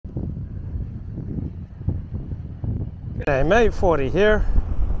Okay, May 40 here.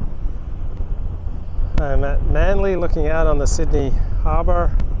 I'm at Manly looking out on the Sydney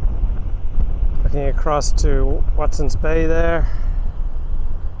Harbour, looking across to Watson's Bay there,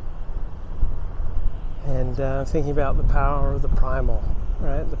 and thinking about the power of the primal,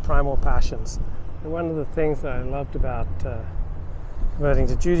 right? The primal passions. And one of the things that I loved about converting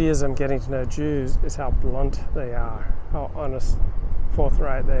to Judaism, getting to know Jews, is how blunt they are, how honest,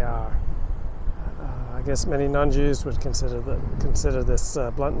 forthright they are. I guess many non-Jews would consider this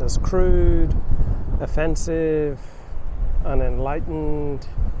bluntness crude, offensive, unenlightened,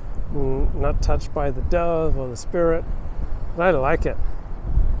 not touched by the dove or the spirit, but I like it.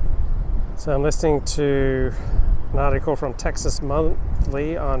 So I'm listening to an article from Texas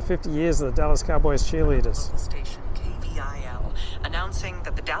Monthly on 50 years of the Dallas Cowboys cheerleaders. Local station KVIL announcing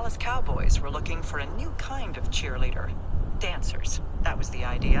that the Dallas Cowboys were looking for a new kind of cheerleader. Dancers, that was the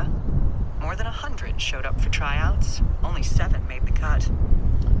idea. More than 100 showed up for tryouts. Only 7 made the cut.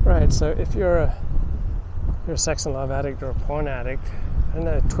 Right, so if you're a sex and love addict or a porn addict, I don't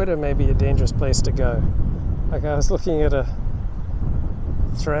know, Twitter may be a dangerous place to go. Like I was looking at a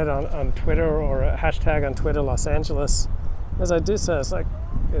thread on Twitter, or a hashtag on Twitter, Los Angeles. As I do so, it's like,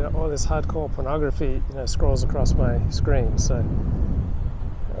 all this hardcore pornography, scrolls across my screen. So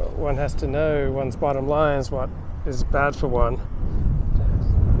one has to know one's bottom lines, what is bad for one.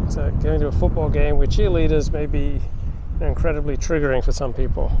 So going to a football game with cheerleaders may be incredibly triggering for some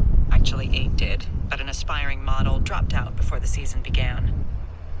people. Actually, 8 did, but an aspiring model dropped out before the season began.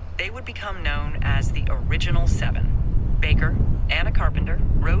 They would become known as the Original 7. Baker, Anna Carpenter,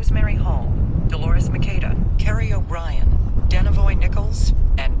 Rosemary Hall, Dolores Makeda, Carrie O'Brien, Denavoy Nichols,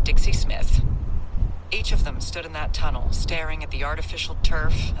 and Dixie Smith. Each of them stood in that tunnel, staring at the artificial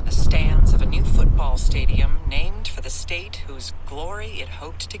turf and the stands of a new football stadium named for the state whose glory it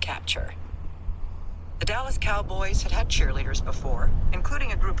hoped to capture. The Dallas Cowboys had cheerleaders before,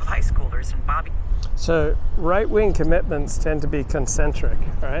 including a group of high schoolers in Bobby. So right-wing commitments tend to be concentric,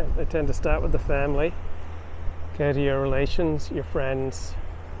 right? They tend to start with the family, go to your relations, your friends,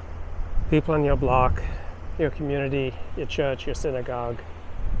 people on your block, your community, your church, your synagogue,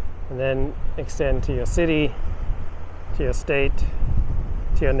 and then extend to your city, to your state,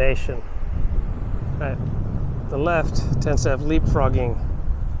 to your nation. Right. The left tends to have leapfrogging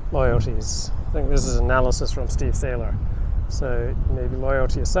loyalties. I think this is analysis from Steve Saylor. So maybe loyal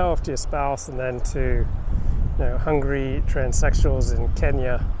to yourself, to your spouse, and then to hungry transsexuals in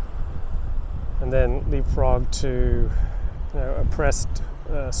Kenya, and then leapfrog to oppressed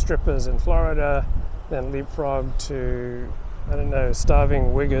strippers in Florida, then leapfrog to starving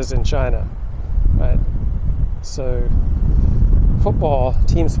Uyghurs in China, right? So football,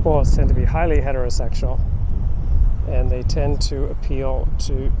 team sports tend to be highly heterosexual, and they tend to appeal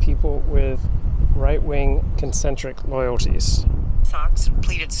to people with right-wing concentric loyalties. Socks and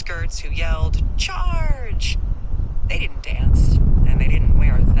pleated skirts who yelled, "Charge!" They didn't dance, and they didn't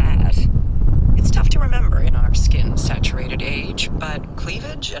wear that. It's tough to remember in our skin-saturated age, but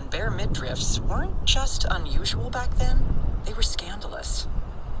cleavage and bare midriffs weren't just unusual back then. They were scandalous.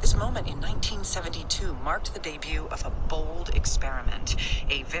 This moment in 1972 marked the debut of a bold experiment,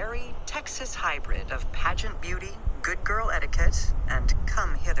 a very Texas hybrid of pageant beauty, good girl etiquette, and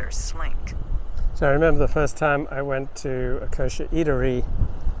come hither slink. So I remember the first time I went to a kosher eatery,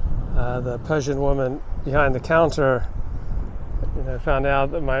 the Persian woman behind the counter, found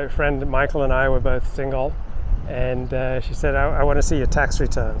out that my friend Michael and I were both single, and she said, I want to see your tax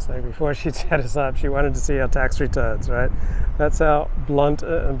returns. Like before she set us up, she wanted to see our tax returns, right? That's how blunt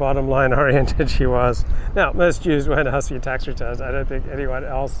and bottom line oriented she was. Now, most Jews won't ask for your tax returns. I don't think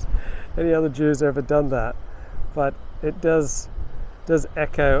any other Jews ever done that. But it does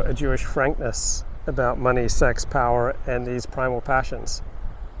echo a Jewish frankness about money, sex, power, and these primal passions.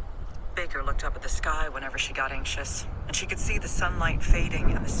 Baker looked up at the sky whenever she got anxious, and she could see the sunlight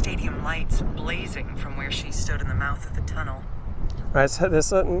fading and the stadium lights blazing from where she stood in the mouth of the tunnel. Right, so there's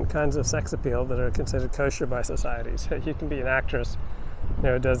certain kinds of sex appeal that are considered kosher by societies. You can be an actress,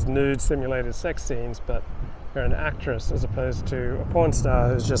 does nude simulated sex scenes, but you're an actress as opposed to a porn star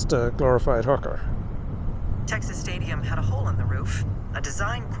who's just a glorified hooker. Texas Stadium had a hole in the roof, a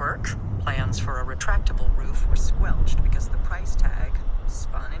design quirk. Plans for a retractable roof were squelched because the price tag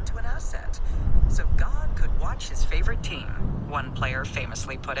spun into an asset, so God could watch his favorite team, one player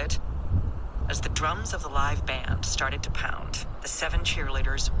famously put it. As the drums of the live band started to pound, the 7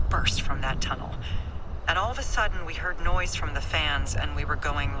 cheerleaders burst from that tunnel. And all of a sudden, we heard noise from the fans, and we were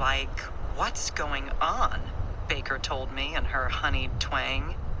going like, "What's going on?" Baker told me in her honeyed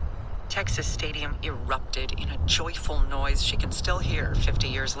twang. Texas Stadium erupted in a joyful noise she can still hear 50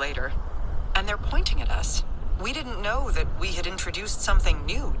 years later. And they're pointing at us. We didn't know that we had introduced something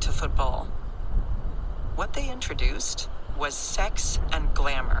new to football. What they introduced was sex and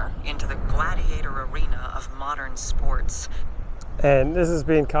glamour into the gladiator arena of modern sports. And this has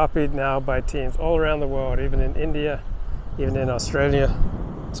been copied now by teams all around the world, even in India, even in Australia.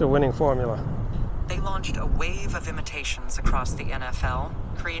 It's a winning formula. They launched a wave of imitations across the NFL,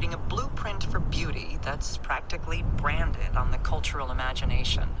 creating a blueprint for beauty that's practically branded on the cultural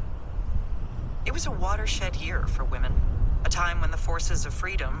imagination. It was a watershed year for women, a time when the forces of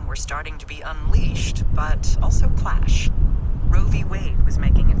freedom were starting to be unleashed, but also clash. Roe v. Wade was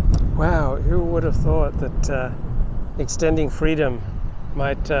making it. Wow, who would have thought that extending freedom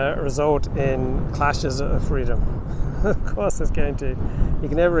might result in clashes of freedom? Of course it's going to. You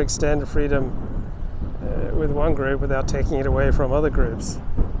can never extend freedom with one group without taking it away from other groups.